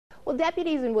Well,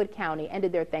 deputies in Wood County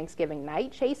ended their Thanksgiving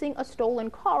night chasing a stolen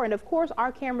car, and of course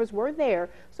our cameras were there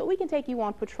so we can take you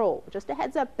on patrol. Just a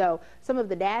heads up though, some of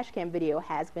the dash cam video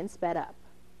has been sped up.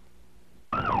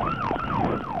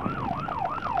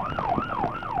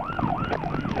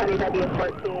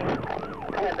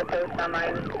 WW-14, I have the post on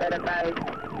mine set up by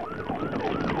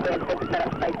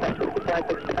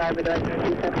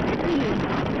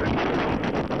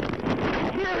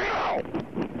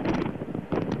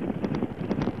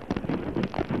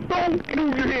Don't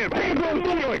move your hands! Hands on the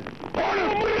ceiling! On the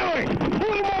ceiling!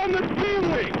 Put them on the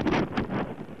ceiling!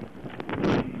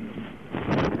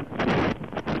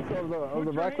 So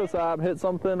the reckless op hit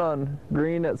something on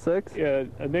Green at 6? Yeah,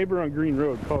 a neighbor on Green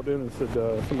Road called in and said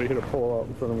somebody hit a pole out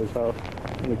in front of his house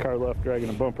and the car left dragging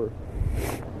a bumper.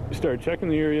 We started checking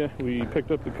the area. We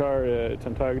picked up the car at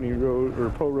Tentagony Road, or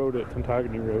Poe Road at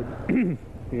Tentagony Road,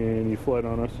 and he fled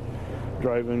on us,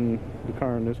 driving the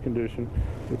car in this condition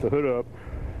with the hood up.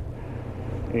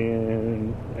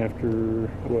 And after,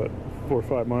 what, 4 or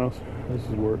 5 miles, this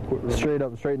is where it quit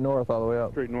running. Straight north all the way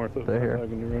up. Straight north of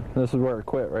Tentagony Road. This is where it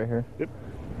quit, right here. Yep.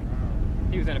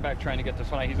 He was in the back trying to get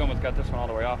this one. He's almost got this one all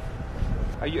the way off.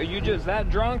 Are you just that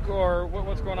drunk, or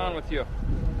what's going on with you?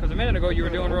 Because a minute ago you were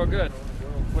doing real good.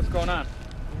 What's going on?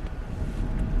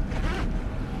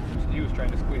 He was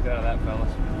trying to squeeze out of that,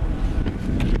 fellas.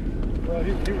 Well,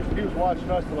 he was watching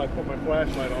us till I put my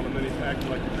flashlight on him, and he's acting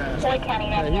like a fast.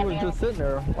 Yeah, he was just sitting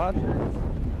there watching.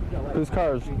 Whose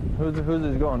car is? Who's he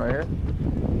going right here?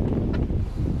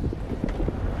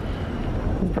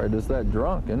 He's probably just that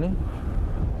drunk, isn't he?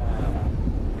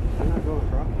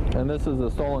 And this is the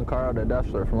stolen car out of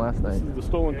Deschler from last night. This is the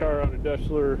stolen car out of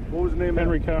Deschler. What was the name?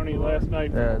 Henry County last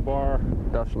night from a bar.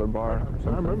 Deschler bar. I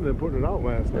remember them putting it out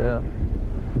last night. Yeah.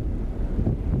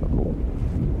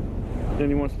 Then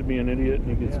he wants to be an idiot and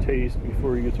he gets tased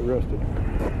before he gets arrested.